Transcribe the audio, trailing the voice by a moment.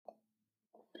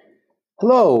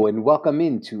Hello and welcome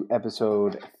into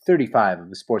episode 35 of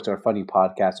the Sports Are Funny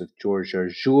podcast with George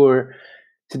Arjour.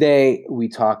 Today we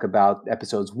talk about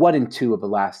episodes 1 and 2 of The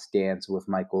Last Dance with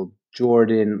Michael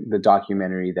Jordan, the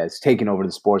documentary that's taken over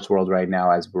the sports world right now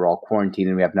as we're all quarantined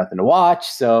and we have nothing to watch.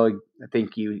 So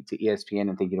thank you to ESPN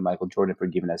and thank you to Michael Jordan for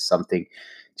giving us something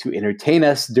to entertain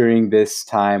us during this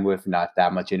time with not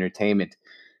that much entertainment.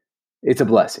 It's a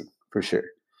blessing for sure.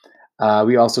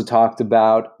 We also talked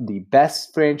about the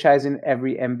best franchise in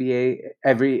every NBA,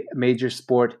 every major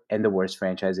sport, and the worst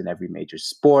franchise in every major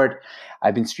sport.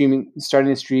 I've been starting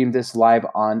to stream this live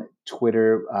on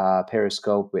Twitter,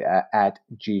 Periscope at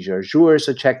GJarjour.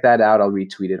 So check that out. I'll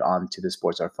retweet it onto the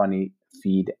Sports Are Funny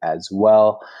feed as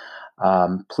well.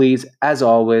 Please, as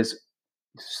always,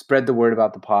 spread the word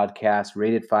about the podcast.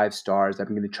 Rate it 5 stars. I'm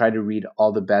going to try to read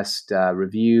all the best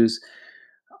reviews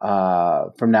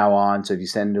from now on. So if you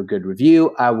send a good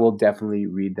review, I will definitely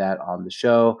read that on the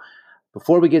show.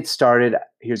 Before we get started,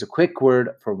 here's a quick word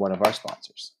for one of our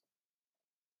sponsors.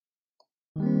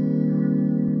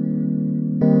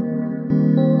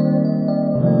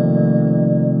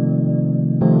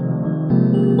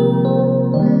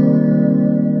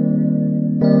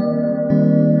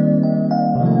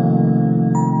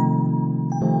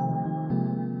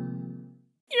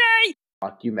 Yay!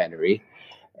 Documentary.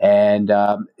 And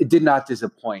it did not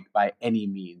disappoint by any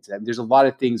means. And there's a lot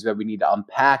of things that we need to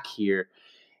unpack here.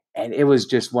 And it was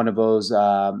just one of those.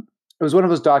 It was one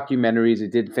of those documentaries.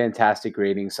 It did fantastic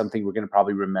ratings. Something we're going to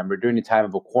probably remember during the time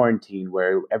of a quarantine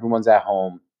where everyone's at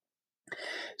home.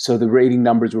 So the rating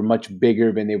numbers were much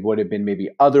bigger than they would have been maybe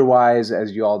otherwise.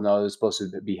 As you all know, it was supposed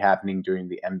to be happening during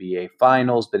the NBA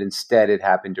finals, but instead it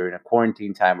happened during a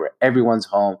quarantine time where everyone's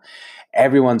home,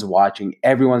 everyone's watching,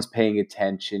 everyone's paying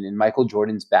attention, and Michael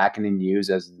Jordan's back in the news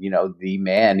as, the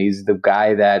man. He's the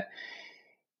guy that,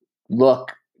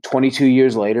 look, 22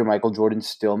 years later, Michael Jordan's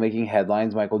still making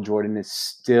headlines. Michael Jordan is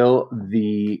still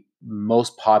the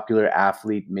most popular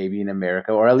athlete maybe in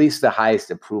America, or at least the highest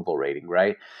approval rating,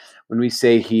 right? When we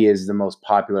say he is the most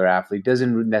popular athlete,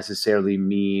 doesn't necessarily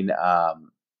mean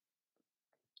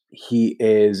he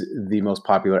is the most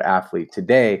popular athlete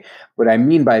today. What I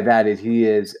mean by that is he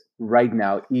is right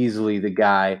now easily the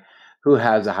guy who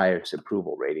has the highest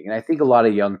approval rating. And I think a lot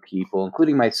of young people,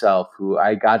 including myself, who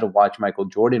I got to watch Michael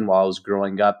Jordan while I was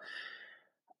growing up,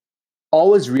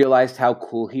 always realized how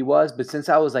cool he was. But since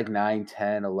I was like 9,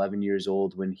 10, 11 years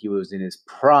old when he was in his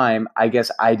prime, I guess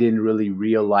I didn't really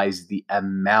realize the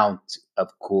amount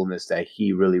of coolness that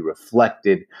he really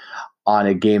reflected on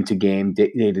a game-to-game,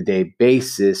 day-to-day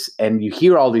basis. And you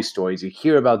hear all these stories. You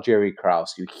hear about Jerry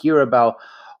Krause. You hear about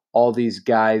all these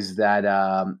guys that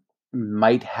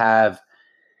might have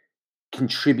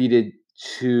contributed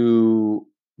to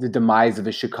the demise of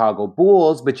the Chicago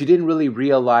Bulls, but you didn't really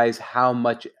realize how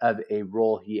much of a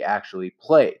role he actually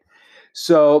played.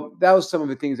 So that was some of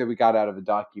the things that we got out of the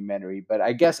documentary. But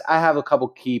I guess I have a couple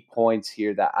key points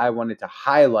here that I wanted to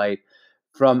highlight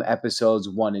from episodes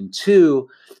 1 and 2,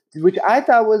 which I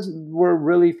thought were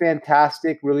really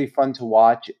fantastic, really fun to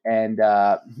watch, and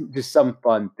just some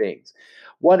fun things.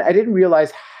 One, I didn't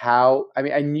realize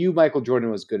I knew Michael Jordan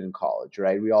was good in college,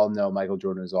 right? We all know Michael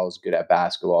Jordan was always good at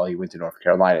basketball. He went to North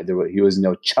Carolina. He was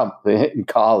no chump in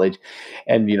college.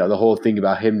 And, the whole thing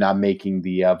about him not making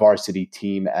the varsity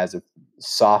team as a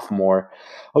sophomore,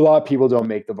 a lot of people don't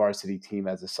make the varsity team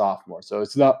as a sophomore. So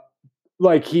it's not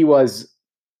like he was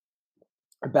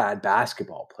a bad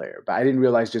basketball player, but I didn't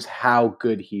realize just how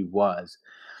good he was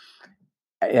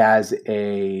as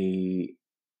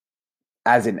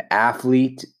an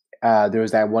athlete. There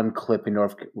was that one clip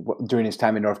during his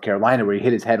time in North Carolina where he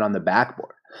hit his head on the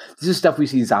backboard. This is stuff we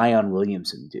see Zion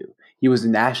Williamson do. He was the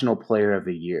National Player of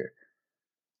the Year.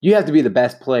 You have to be the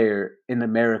best player in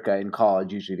America in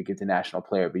college usually to get the National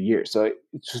Player of the Year. So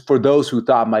for those who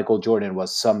thought Michael Jordan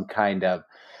was some kind of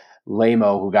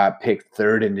lame-o who got picked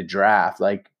third in the draft,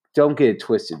 don't get it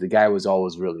twisted. The guy was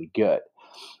always really good.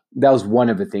 That was one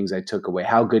of the things I took away,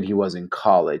 how good he was in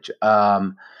college.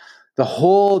 The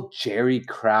whole Jerry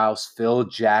Krause, Phil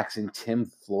Jackson, Tim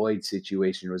Floyd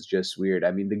situation was just weird.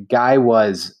 I mean, the guy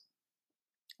was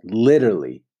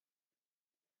literally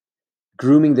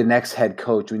grooming the next head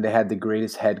coach when they had the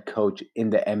greatest head coach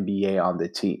in the NBA on the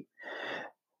team.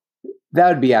 That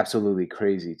would be absolutely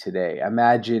crazy today.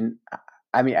 Imagine,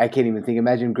 I can't even think.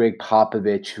 Imagine Greg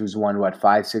Popovich, who's won,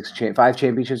 5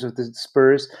 championships with the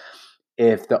Spurs.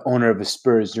 If the owner of the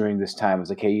Spurs during this time was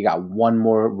like, hey, you got one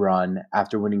more run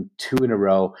after winning 2 in a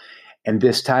row, and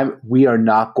this time we are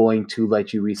not going to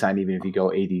let you resign even if you go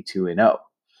 82-0.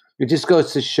 It just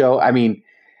goes to show,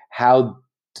 how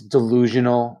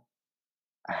delusional,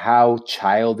 how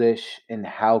childish and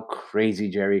how crazy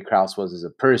Jerry Krause was as a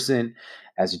person,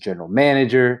 as a general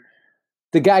manager.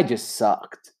 The guy just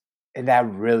sucked. And that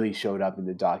really showed up in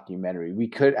the documentary.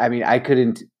 I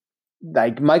couldn't,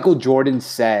 like Michael Jordan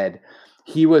said,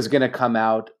 he was going to come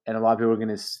out and a lot of people were going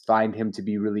to find him to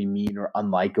be really mean or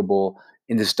unlikable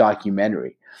in this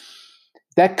documentary.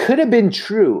 That could have been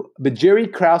true, but Jerry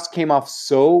Krause came off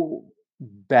so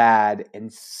bad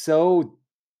and so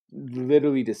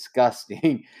literally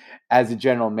disgusting as a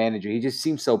general manager. He just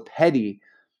seemed so petty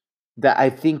that I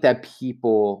think that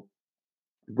people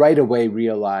right away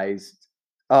realized,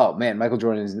 oh man, Michael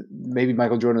Jordan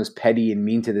was petty and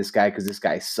mean to this guy because this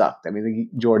guy sucked. I mean,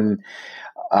 Jordan,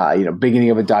 beginning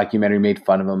of a documentary made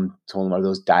fun of him, told him about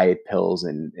those diet pills.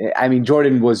 And I mean,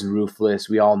 Jordan was ruthless.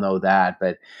 We all know that,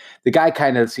 but the guy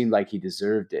kind of seemed like he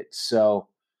deserved it. So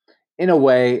in a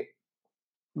way,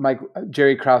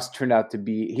 Jerry Krause turned out to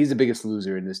be, he's the biggest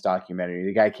loser in this documentary.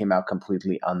 The guy came out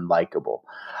completely unlikable.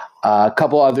 A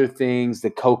couple other things.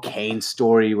 The cocaine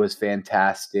story was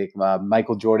fantastic.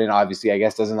 Michael Jordan, obviously, I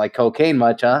guess, doesn't like cocaine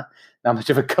much, huh? Not much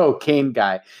of a cocaine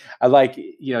guy. I like,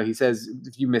 he says,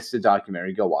 if you missed the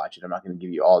documentary, go watch it. I'm not going to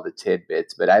give you all the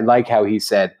tidbits, but I like how he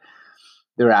said,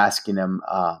 they're asking him,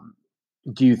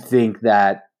 do you think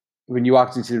that when you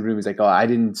walked into the room, he's like, oh, I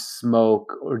didn't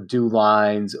smoke or do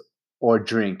lines or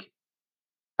drink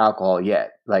alcohol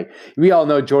yet. Like we all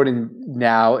know Jordan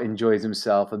now enjoys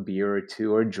himself a beer or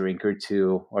two or a drink or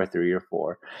two or three or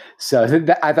four. So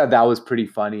I thought that was pretty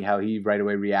funny how he right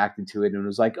away reacted to it and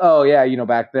was like, oh yeah,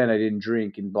 back then I didn't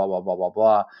drink and blah, blah, blah, blah,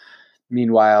 blah.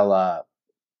 Meanwhile,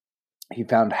 he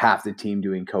found half the team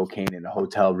doing cocaine in a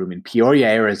hotel room in Peoria,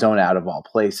 Arizona, out of all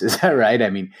places, right? I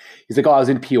mean, he's like, oh, I was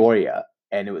in Peoria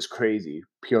and it was crazy.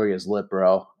 Peoria's lit,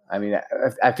 bro. I mean,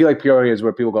 I feel like Peoria is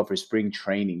where people go for spring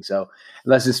training. So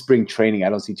unless it's spring training, I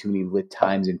don't see too many lit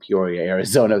times in Peoria,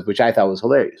 Arizona, which I thought was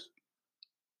hilarious.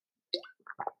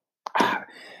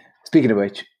 Speaking of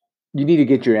which, you need to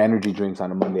get your energy drinks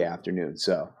on a Monday afternoon.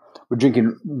 So we're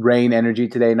drinking Rain Energy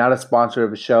today, not a sponsor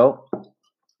of a show,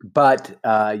 but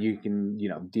you can,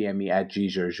 DM me at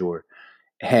GJour,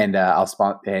 and I'll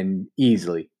sponsor, and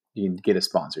easily you can get a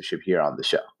sponsorship here on the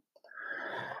show.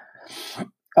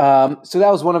 So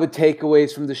that was one of the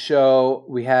takeaways from the show.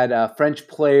 We had a French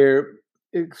player,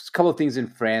 a couple of things in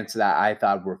France that I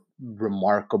thought were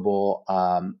remarkable.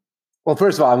 Well,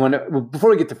 first of all, before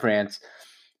we get to France,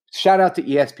 shout out to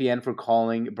ESPN for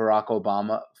calling Barack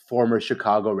Obama, former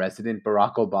Chicago resident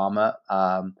Barack Obama.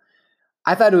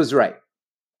 I thought it was right.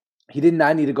 He did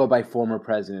not need to go by former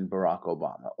President Barack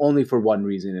Obama, only for one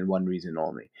reason and one reason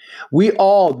only. We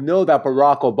all know that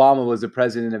Barack Obama was the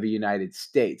president of the United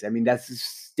States. I mean, that's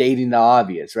stating the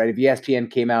obvious, right? If ESPN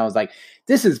came out and was like,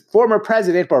 this is former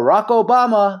President Barack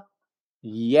Obama,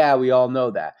 yeah, we all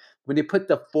know that. When they put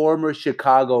the former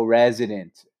Chicago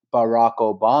resident Barack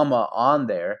Obama on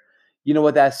there, you know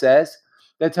what that says?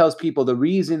 That tells people the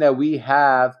reason that we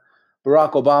have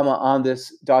Barack Obama on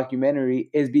this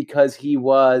documentary is because he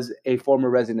was a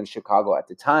former resident of Chicago at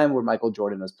the time where Michael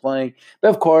Jordan was playing. But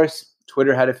of course,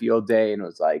 Twitter had a field day and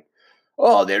was like,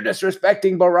 oh, they're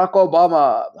disrespecting Barack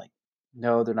Obama. Like,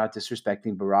 no, they're not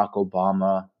disrespecting Barack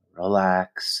Obama.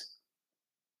 Relax.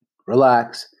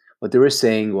 What they were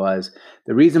saying was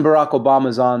the reason Barack Obama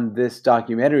is on this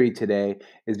documentary today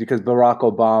is because Barack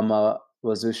Obama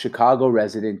was a Chicago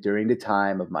resident during the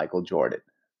time of Michael Jordan,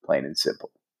 plain and simple.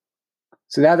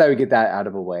 So now that we get that out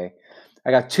of the way,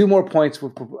 I got two more points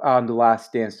on the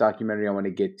Last Dance documentary I want to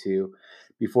get to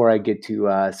before I get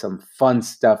to some fun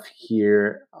stuff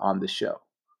here on the show.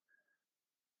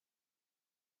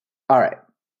 All right.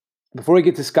 Before we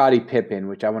get to Scottie Pippen,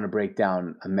 which I want to break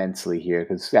down immensely here,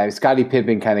 because Scottie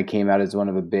Pippen kind of came out as one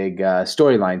of the big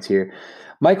storylines here.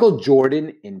 Michael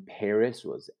Jordan in Paris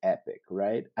was epic,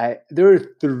 right? There are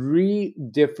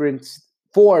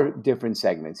four different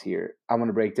segments here I want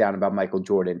to break down about Michael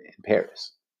Jordan in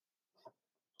Paris.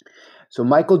 So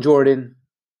Michael Jordan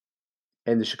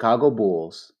and the Chicago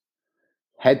Bulls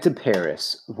head to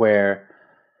Paris where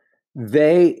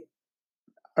they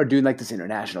are doing like this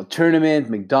international tournament,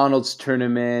 McDonald's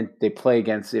tournament. They play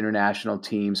against international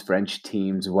teams, French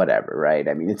teams, whatever, right?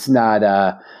 I mean, it's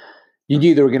not you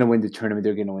knew they were going to win the tournament,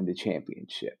 they're going to win the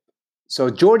championship. So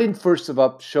Jordan, first of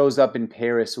all, shows up in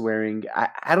Paris wearing,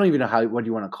 I don't even know what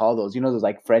you want to call those. Those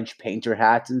like French painter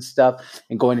hats and stuff,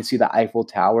 and going to see the Eiffel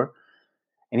Tower.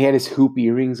 And he had his hoop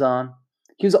earrings on.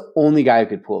 He was the only guy who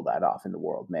could pull that off in the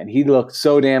world, man. He looked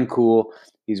so damn cool.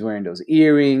 He's wearing those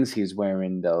earrings. He's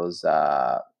wearing those,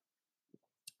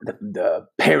 the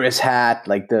Paris hat,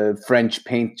 like the French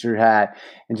painter hat,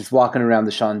 and just walking around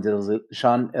the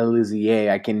Champs-Élysées.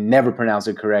 I can never pronounce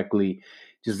it correctly.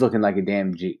 just looking like a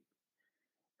damn G.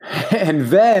 And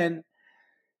then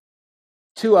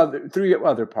three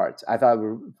other parts I thought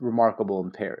were remarkable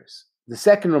in Paris. The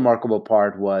second remarkable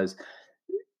part was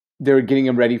they were getting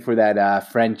him ready for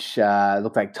that French,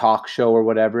 looked like talk show or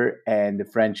whatever, and the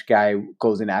French guy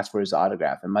goes and asks for his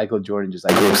autograph, and Michael Jordan just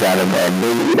like looks at him,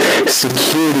 and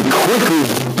security quickly,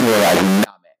 they're like,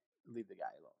 "Nah, man, leave the guy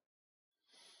alone."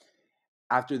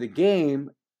 After the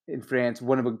game in France,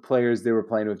 one of the players they were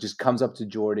playing with just comes up to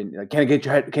Jordan, like, "Can I get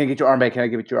your armband? Can I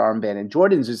give it your armband?" And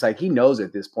Jordan's just like, he knows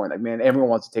at this point, like, man, everyone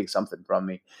wants to take something from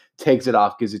me. Takes it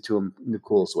off, gives it to him in the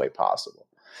coolest way possible.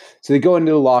 So they go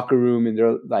into the locker room and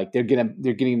they're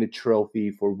getting the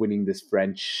trophy for winning this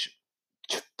French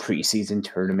preseason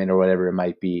tournament or whatever it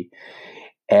might be.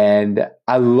 And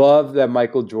I love that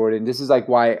Michael Jordan. This is like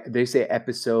why they say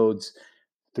episodes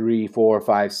 3, 4,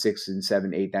 5, 6, and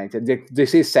 7, 8, 9, 10. They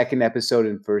say second episode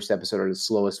and first episode are the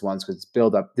slowest ones because it's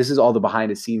build up. This is all the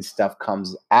behind the scenes stuff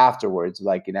comes afterwards,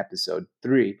 like in episode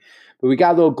 3. But we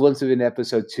got a little glimpse of it in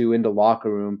episode 2 in the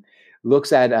locker room.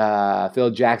 Looks at Phil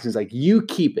Jackson's like, "You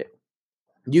keep it.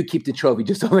 You keep the trophy.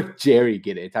 Just don't let Jerry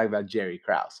get it." Talking about Jerry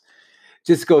Krause.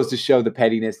 Just goes to show the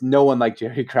pettiness. No one liked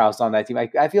Jerry Krause on that team.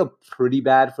 I feel pretty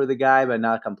bad for the guy, but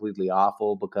not completely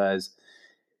awful because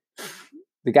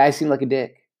the guy seemed like a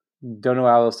dick. Don't know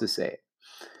how else to say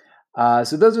it.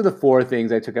 So those are the 4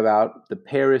 things I took about the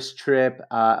Paris trip.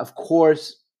 Of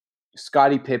course,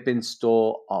 Scottie Pippen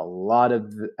stole a lot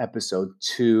of the episode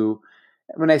 2.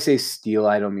 When I say steal,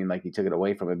 I don't mean like he took it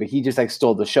away from it, but he just like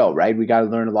stole the show, right? We got to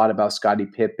learn a lot about Scottie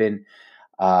Pippen.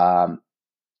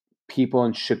 People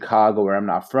in Chicago, where I'm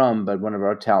not from, but one of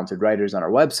our talented writers on our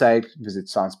website, visit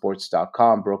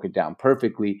sonsports.com, broke it down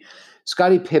perfectly.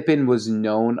 Scottie Pippen was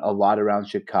known a lot around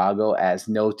Chicago as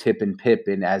no tippin'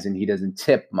 Pippen, as in he doesn't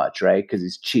tip much, right? Because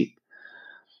he's cheap.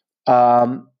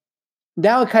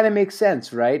 Now it kind of makes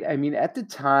sense, right? I mean, at the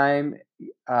time,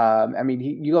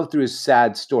 you go through his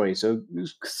sad story. So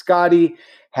Scottie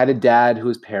had a dad who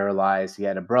was paralyzed. He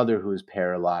had a brother who was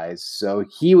paralyzed. So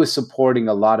he was supporting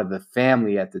a lot of the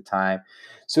family at the time.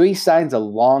 So he signs a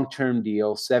long-term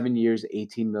deal, 7 years,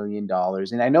 $18 million.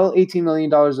 And I know $18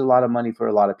 million is a lot of money for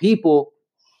a lot of people,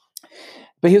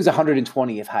 but he was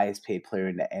 120th highest paid player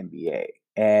in the NBA.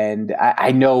 And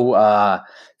I know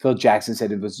Phil Jackson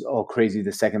said it was crazy.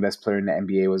 The second best player in the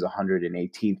NBA was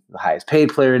 118th, the highest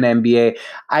paid player in the NBA.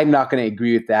 I'm not going to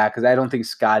agree with that because I don't think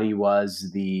Scottie was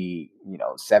the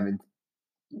seventh.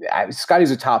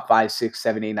 Scottie's a top 5, 6,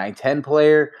 7, 8, 9, 10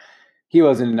 player. He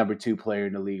wasn't a number 2 player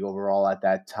in the league overall at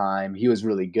that time. He was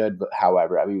really good, but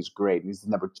however, he was great. He's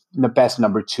the best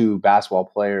number 2 basketball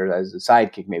player as a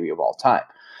sidekick maybe of all time.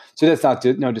 So that's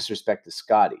no disrespect to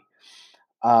Scottie.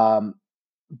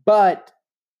 But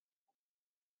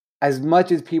as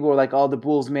much as people are like, "Oh, the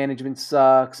Bulls management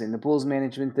sucks, and the Bulls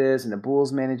management this, and the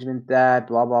Bulls management that,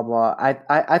 blah, blah, blah."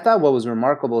 I thought what was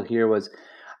remarkable here was,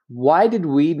 why did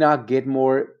we not get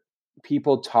more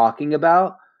people talking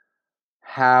about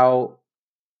how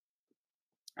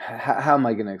am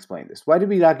I going to explain this? Why did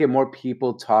we not get more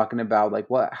people talking about like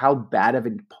how bad of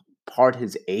a part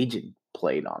his agent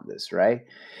played on this, right?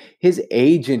 His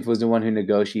agent was the one who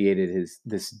negotiated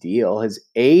this deal. His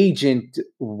agent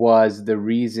was the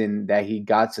reason that he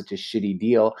got such a shitty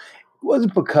deal. It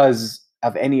wasn't because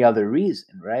of any other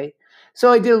reason, right?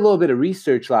 So I did a little bit of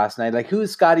research last night, like who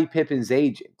is Scottie Pippen's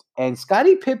agent? And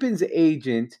Scottie Pippen's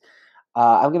agent,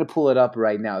 I'm going to pull it up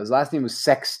right now. His last name was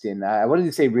Sexton. I wanted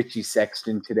to say Richie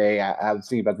Sexton today. I was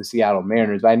thinking about the Seattle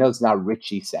Mariners, but I know it's not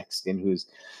Richie Sexton, who's,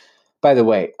 by the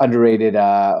way, underrated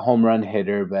home run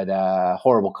hitter, but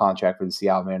horrible contract for the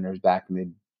Seattle Mariners back in the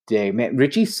day. Man,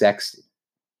 Richie Sexton.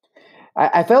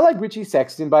 I felt like Richie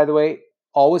Sexton, by the way,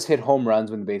 always hit home runs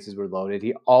when the bases were loaded.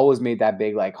 He always made that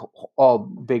big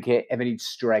hit, and then he'd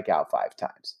strike out 5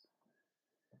 times.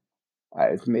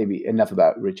 Maybe enough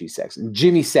about Richie Sexton.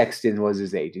 Jimmy Sexton was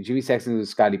his agent. Jimmy Sexton was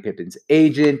Scottie Pippen's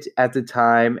agent at the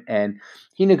time, and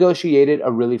he negotiated a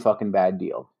really fucking bad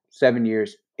deal. 7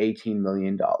 years, $18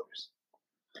 million.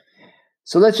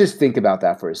 So let's just think about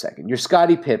that for a second. You're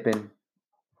Scottie Pippen.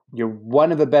 You're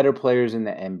one of the better players in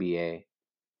the NBA.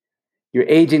 Your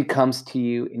agent comes to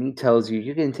you and he tells you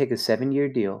you're going to take a 7-year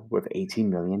deal worth $18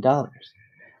 million.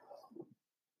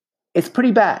 It's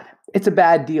pretty bad. It's a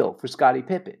bad deal for Scottie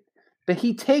Pippen, but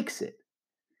he takes it.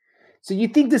 So you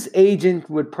think this agent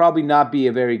would probably not be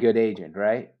a very good agent,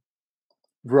 right?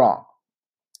 Wrong.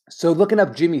 So looking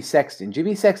up Jimmy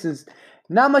Sexton's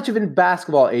not much of a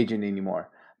basketball agent anymore,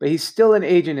 but he's still an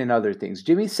agent in other things.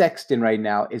 Jimmy Sexton right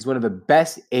now is one of the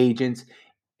best agents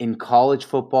in college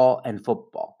football and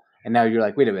football. And now you're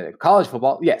like, wait a minute, college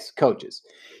football? Yes, coaches.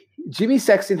 Jimmy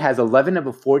Sexton has 11 of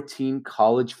the 14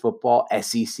 college football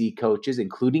SEC coaches,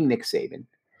 including Nick Saban.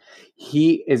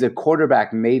 He is a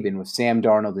quarterback maven with Sam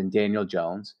Darnold and Daniel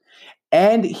Jones.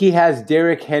 And he has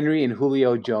Derrick Henry and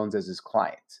Julio Jones as his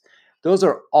clients. Those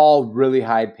are all really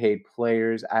high paid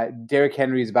players. Derrick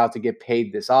Henry is about to get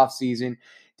paid this offseason.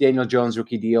 Daniel Jones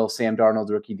rookie deal, Sam Darnold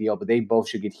rookie deal, but they both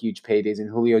should get huge paydays. And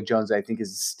Julio Jones, I think,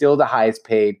 is still the highest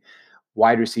paid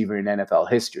wide receiver in NFL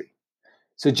history.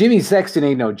 So Jimmy Sexton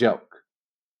ain't no joke.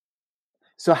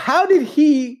 So how did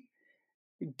he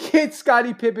get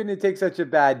Scottie Pippen to take such a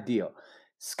bad deal?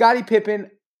 Scottie Pippen,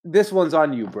 this one's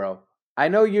on you, bro. I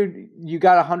know you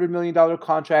got $100 million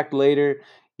contract later.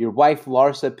 Your wife,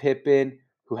 Larsa Pippen,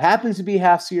 who happens to be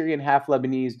half Syrian, half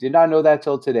Lebanese, did not know that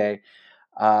till today.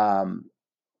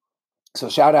 So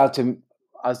shout out to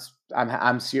us.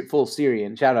 I'm full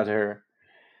Syrian. Shout out to her.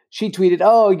 She tweeted,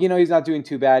 "Oh, he's not doing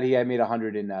too bad. He had made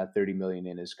 $130 million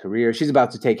in his career. She's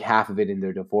about to take half of it in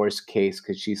their divorce case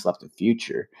because she slept a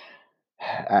future."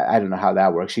 I don't know how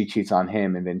that works. She cheats on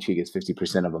him and then she gets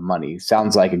 50% of the money.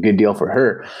 Sounds like a good deal for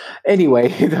her. Anyway,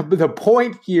 the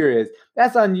point here is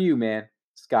that's on you, man,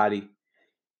 Scottie.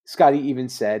 Scottie even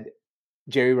said,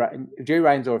 Jerry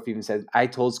Reinsdorf even said, I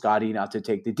told Scottie not to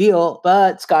take the deal,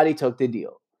 but Scottie took the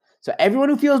deal. So everyone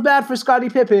who feels bad for Scottie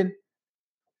Pippen,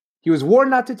 he was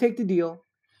warned not to take the deal.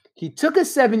 He took a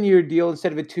 7-year deal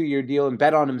instead of a 2-year deal and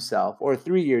bet on himself, or a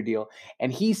 3-year deal.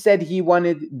 And he said he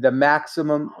wanted the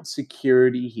maximum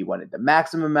security. He wanted the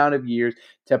maximum amount of years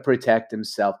to protect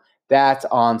himself. That's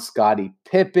on Scottie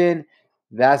Pippen.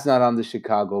 That's not on the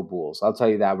Chicago Bulls. I'll tell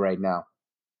you that right now.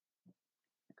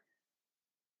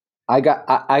 I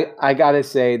gotta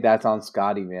say that's on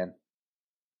Scottie, man.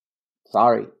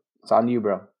 Sorry. It's on you,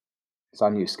 bro. It's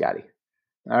on you, Scottie.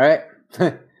 All right?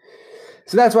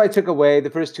 So that's what I took away. The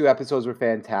first 2 episodes were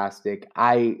fantastic.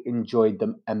 I enjoyed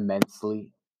them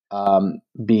immensely.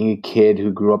 Being a kid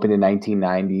who grew up in the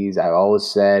 1990s, I always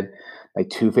said my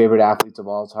 2 favorite athletes of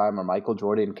all time are Michael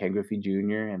Jordan and Ken Griffey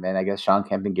Jr., and then I guess Sean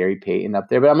Kemp and Gary Payton up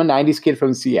there. But I'm a 90s kid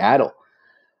from Seattle.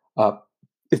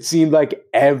 It seemed like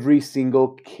every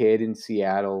single kid in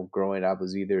Seattle growing up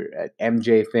was either an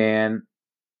MJ fan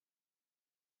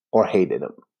or hated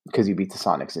him because he beat the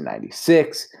Sonics in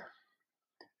 96.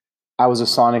 I was a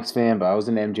Sonics fan, but I was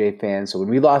an MJ fan. So when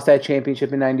we lost that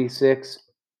championship in 96,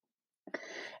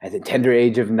 at the tender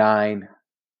age of 9,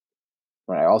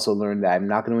 when I also learned that I'm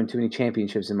not going to win too many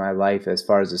championships in my life as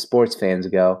far as the sports fans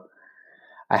go,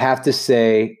 I have to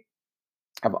say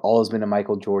I've always been a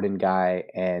Michael Jordan guy,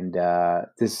 and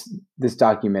this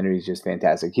documentary is just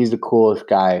fantastic. He's the coolest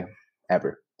guy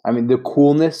ever. I mean, the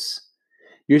coolness,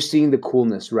 you're seeing the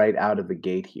coolness right out of the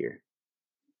gate here.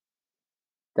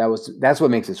 That's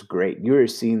what makes this great. You're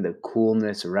seeing the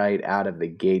coolness right out of the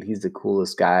gate. He's the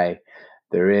coolest guy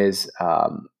there is.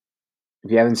 If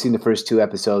you haven't seen the first 2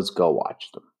 episodes, go watch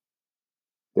them.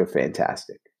 They're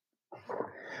fantastic.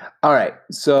 All right.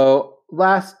 So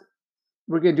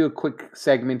we're going to do a quick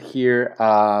segment here.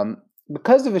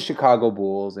 Because of the Chicago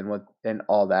Bulls and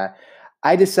all that,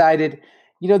 I decided,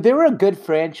 they were a good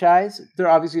franchise. They're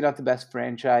obviously not the best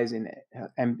franchise in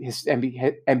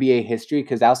NBA history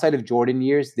because outside of Jordan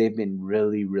years, they've been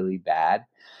really, really bad.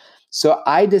 So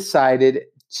I decided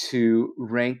to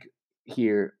rank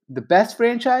here the best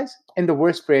franchise and the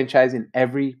worst franchise in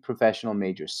every professional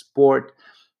major sport.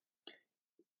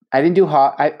 I didn't do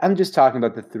I'm just talking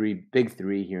about the big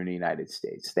three here in the United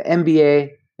States: the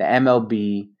NBA, the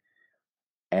MLB,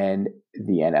 and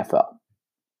the NFL.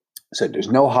 So there's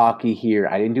no hockey here.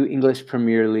 I didn't do English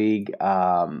Premier League.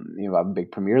 I'm a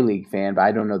big Premier League fan, but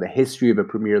I don't know the history of a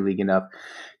Premier League enough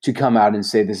to come out and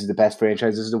say this is the best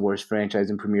franchise, this is the worst franchise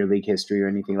in Premier League history or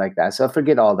anything like that. So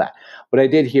forget all that. What I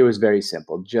did here was very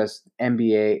simple. Just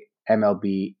NBA,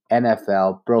 MLB,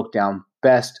 NFL, broke down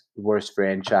best, worst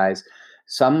franchise.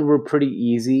 Some were pretty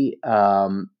easy.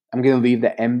 I'm gonna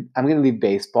leave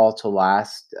baseball to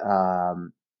last.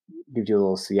 Give you a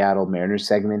little Seattle Mariners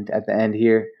segment at the end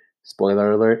here.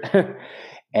 Spoiler alert.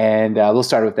 And we'll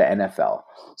start with the NFL.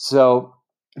 So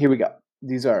here we go.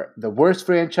 These are the worst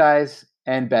franchise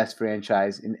and best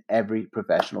franchise in every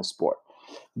professional sport.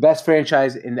 Best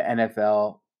franchise in the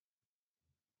NFL,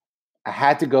 I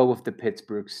had to go with the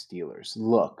Pittsburgh Steelers.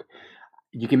 Look,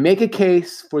 you can make a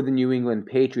case for the New England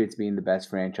Patriots being the best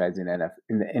franchise in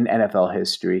NFL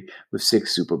history with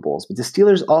 6 Super Bowls. But the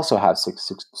Steelers also have six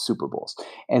Super Bowls.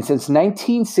 And since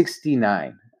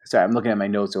 1969, sorry, I'm looking at my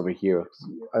notes over here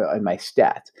in my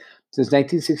stats. Since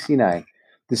 1969,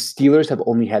 the Steelers have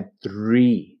only had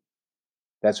 3.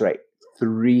 That's right,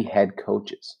 3 head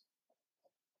coaches.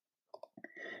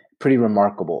 Pretty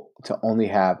remarkable to only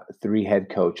have 3 head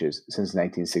coaches since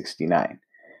 1969.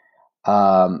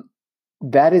 Um,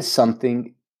 that is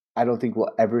something I don't think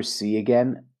we'll ever see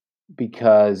again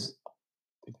because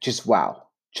just wow.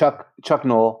 Chuck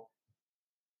Noll,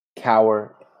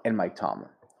 Cowher, and Mike Tomlin,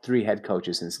 3 head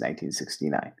coaches since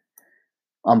 1969.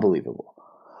 Unbelievable.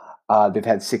 They've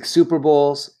had 6 Super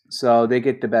Bowls, so they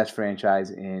get the best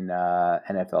franchise in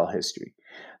NFL history.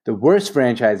 The worst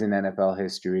franchise in NFL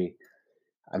history,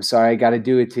 I'm sorry, I got to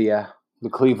do it to you. The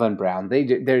Cleveland Browns.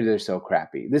 They're so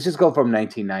crappy. Let's just go from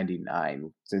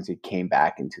 1999 since it came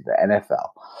back into the NFL.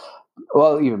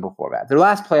 Well, even before that. Their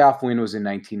last playoff win was in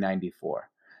 1994.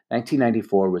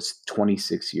 1994 was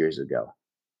 26 years ago.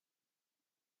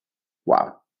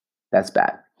 Wow, that's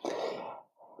bad.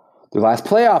 Their last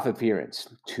playoff appearance,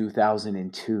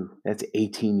 2002. That's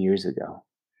 18 years ago.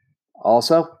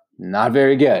 Also, not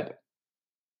very good.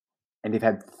 And they've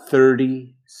had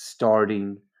 30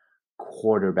 starting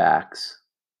quarterbacks,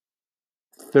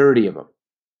 30 of them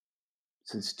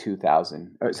since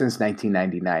 2000, or since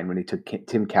 1999 when they took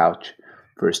Tim Couch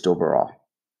first overall.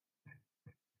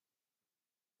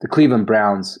 The Cleveland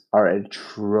Browns are an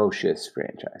atrocious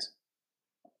franchise.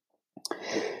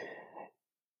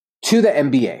 To the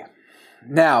NBA.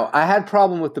 Now, I had a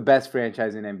problem with the best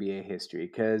franchise in NBA history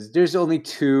because there's really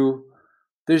two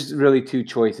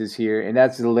choices here, and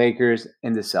that's the Lakers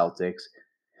and the Celtics.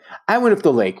 I went with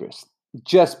the Lakers,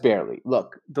 just barely.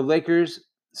 Look, the Lakers,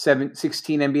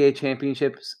 16 NBA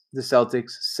championships, the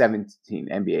Celtics, 17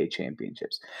 NBA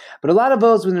championships. But a lot of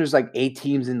those when there's like 8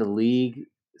 teams in the league,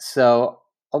 so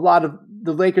a lot of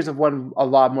the Lakers have won a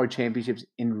lot more championships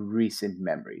in recent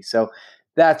memory. So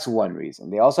that's one reason.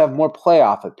 They also have more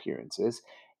playoff appearances.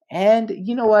 And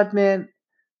you know what, man?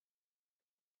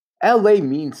 LA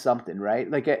means something,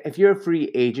 right? Like if you're a free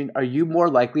agent, are you more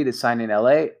likely to sign in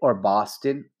LA or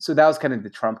Boston? So that was kind of the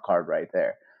trump card right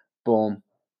there. Boom.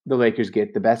 The Lakers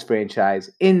get the best franchise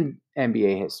in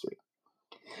NBA history.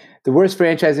 The worst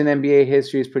franchise in NBA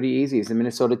history is pretty easy. It's the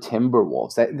Minnesota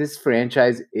Timberwolves. This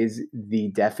franchise is the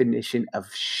definition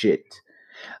of shit.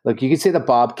 Look, you can say the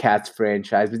Bobcats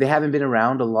franchise, but they haven't been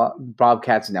around a lot.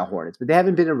 Bobcats and now Hornets, but they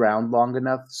haven't been around long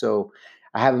enough. So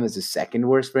I have them as the second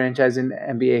worst franchise in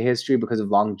NBA history because of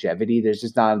longevity. There's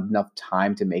just not enough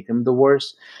time to make them the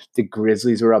worst. The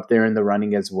Grizzlies are up there in the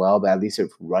running as well, but at least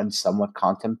it runs somewhat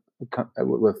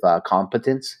with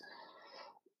competence.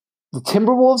 The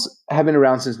Timberwolves have been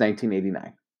around since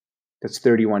 1989. That's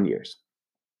 31 years.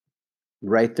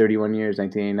 Right, 31 years,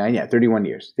 1989. Yeah, 31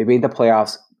 years. They made the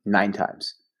playoffs 9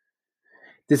 times.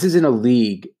 This is in a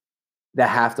league that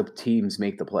half the teams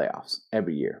make the playoffs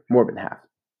every year, more than half.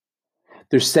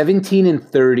 They're 17 and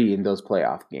 30 in those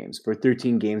playoff games for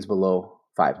 13 games below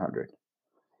 500.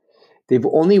 They've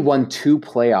only won 2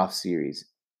 playoff series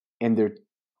in their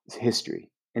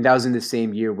history, and that was in the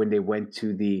same year when they went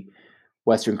to the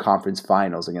Western Conference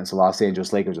Finals against the Los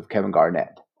Angeles Lakers of Kevin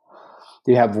Garnett.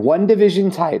 They have 1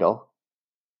 division title,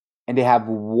 and they have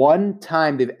 1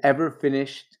 time they've ever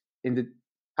finished in the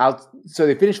out. So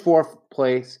they finished 4th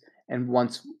place and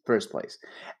once first place.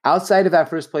 Outside of that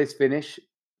first place finish,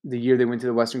 the year they went to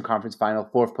the Western Conference Final,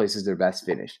 4th place is their best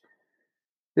finish.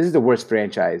 This is the worst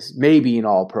franchise, maybe in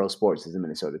all pro sports, is the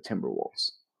Minnesota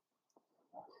Timberwolves.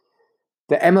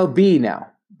 The MLB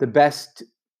now, the best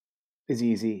is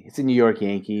easy. It's the New York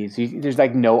Yankees. There's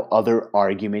like no other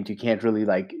argument. You can't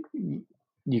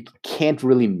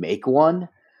really make one.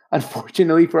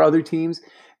 Unfortunately for other teams,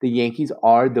 the Yankees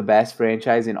are the best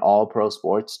franchise in all pro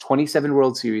sports. 27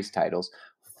 World Series titles,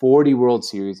 40 World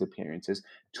Series appearances,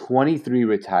 23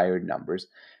 retired numbers.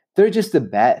 They're just the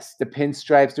best. The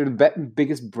Pinstripes, they're the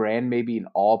biggest brand maybe in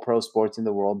all pro sports in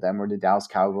the world. Them or the Dallas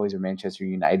Cowboys or Manchester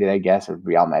United, I guess, or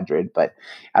Real Madrid. But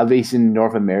at least in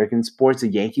North American sports, the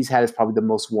Yankees hat is probably the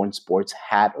most worn sports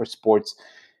hat or sports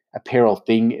apparel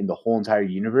thing in the whole entire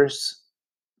universe.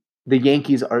 The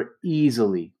Yankees are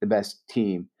easily the best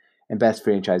team and best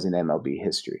franchise in MLB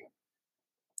history.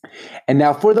 And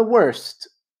now for the worst.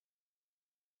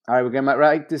 All right, we're going to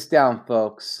write this down,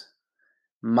 folks.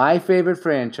 My favorite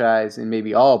franchise in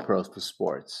maybe all pro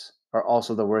sports are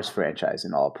also the worst franchise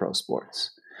in all pro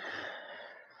sports.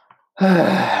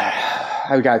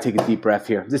 I've got to take a deep breath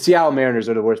here. The Seattle Mariners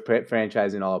are the worst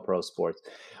franchise in all pro sports.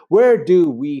 Where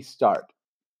do we start?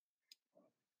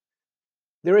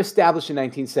 They were established in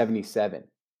 1977.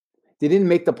 They didn't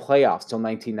make the playoffs till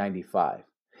 1995.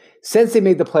 Since they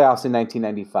made the playoffs in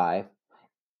 1995,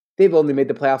 they've only made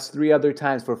the playoffs 3 other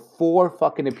times for 4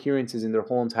 fucking appearances in their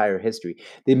whole entire history.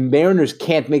 The Mariners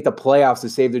can't make the playoffs to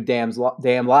save their damn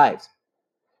lives.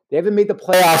 They haven't made the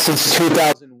playoffs since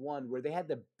 2001, where they had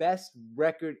the best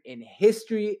record in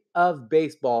history of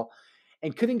baseball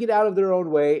and couldn't get out of their own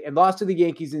way and lost to the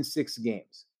Yankees in 6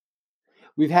 games.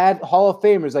 We've had Hall of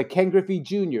Famers like Ken Griffey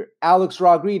Jr., Alex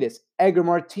Rodriguez, Edgar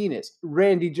Martinez,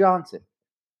 Randy Johnson.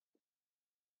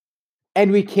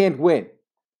 And we can't win.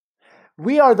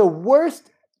 We are the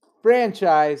worst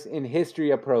franchise in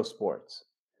history of pro sports.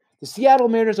 The Seattle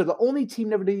Mariners are the only team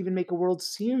never to even make a World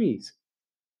Series.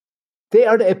 They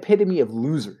are the epitome of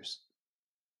losers.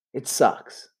 It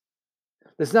sucks.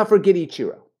 Let's not forget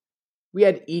Ichiro. We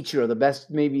had Ichiro, the best,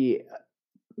 maybe,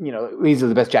 he's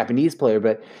the best Japanese player,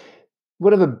 but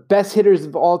one of the best hitters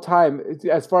of all time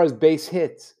as far as base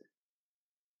hits.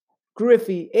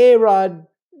 Griffey, A-Rod,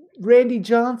 Randy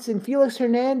Johnson, Felix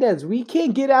Hernandez. We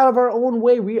can't get out of our own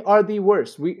way. We are the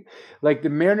worst. The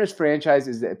Mariners franchise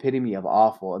is the epitome of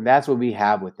awful, and that's what we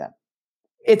have with them.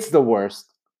 It's the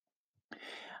worst.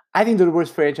 I think they're the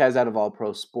worst franchise out of all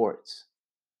pro sports.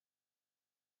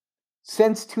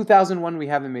 Since 2001, we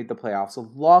haven't made the playoffs. The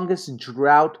longest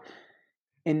drought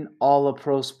in all of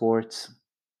pro sports.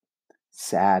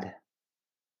 Sad.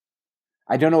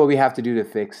 I don't know what we have to do to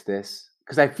fix this,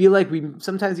 because I feel like we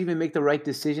sometimes even make the right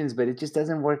decisions, but it just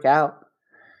doesn't work out.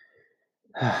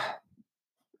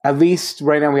 At least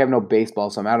right now we have no baseball,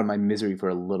 so I'm out of my misery for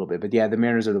a little bit. But yeah, the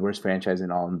Mariners are the worst franchise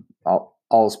in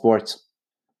all sports.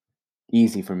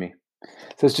 Easy for me.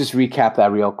 So let's just recap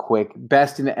that real quick.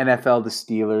 Best in the NFL, the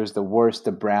Steelers. The worst,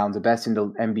 the Browns. The best in the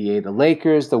NBA, the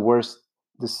Lakers. The worst,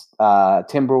 the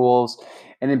Timberwolves.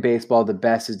 And in baseball, the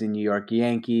best is the New York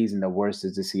Yankees, and the worst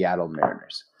is the Seattle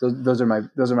Mariners. Those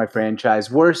are my franchise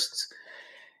worsts.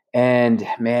 And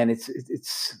man,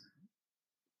 it's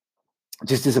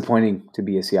just disappointing to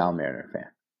be a Seattle Mariner fan.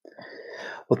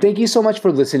 Well, thank you so much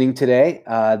for listening today.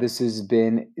 This has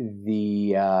been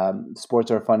the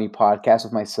Sports Are Funny podcast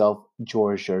with myself,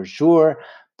 George Jarjour.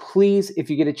 Please, if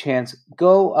you get a chance,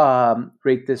 go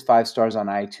rate this 5 stars on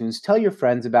iTunes. Tell your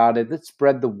friends about it. Let's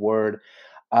spread the word.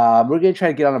 We're going to try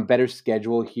to get on a better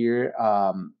schedule here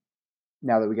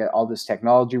now that we got all this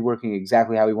technology working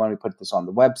exactly how we want to put this on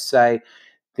the website.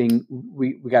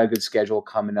 We got a good schedule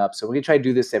coming up. So we're going to try to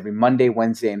do this every Monday,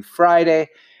 Wednesday, and Friday.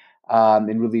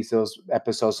 And release those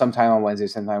episodes sometime on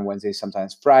Wednesday,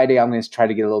 sometimes Friday. I'm going to try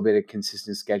to get a little bit of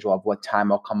consistent schedule of what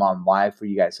time I'll come on live for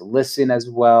you guys to listen as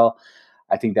well.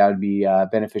 I think that would be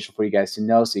beneficial for you guys to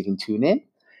know so you can tune in.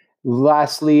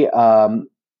 Lastly,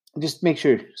 just make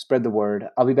sure, spread the word.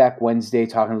 I'll be back Wednesday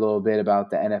talking a little bit about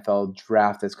the NFL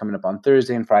draft that's coming up on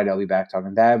Thursday, and Friday I'll be back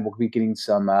talking that. We'll be getting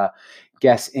some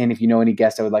guests in. If you know any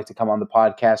guests that would like to come on the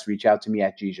podcast, reach out to me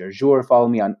at GJarjour. Follow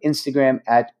me on Instagram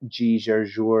at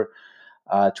GJarjour,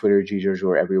 Twitter,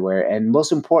 GJarjour, everywhere. And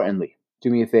most importantly, do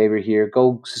me a favor here.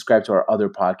 Go subscribe to our other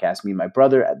podcast, me and my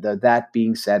brother, the That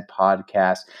Being Said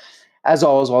podcast. As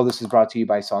always, all this is brought to you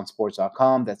by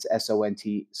SONTsports.com. That's SONT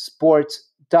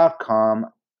sports.com.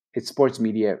 It's sports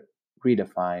media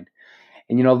redefined.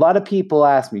 And, a lot of people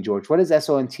ask me, George, what does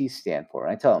SONT stand for?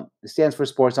 And I tell them, it stands for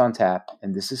Sports on Tap,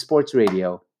 and this is Sports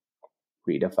Radio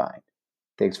Redefined.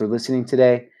 Thanks for listening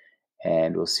today,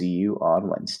 and we'll see you on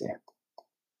Wednesday.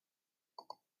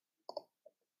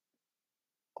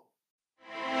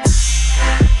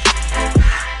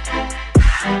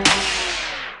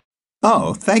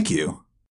 Oh, thank you.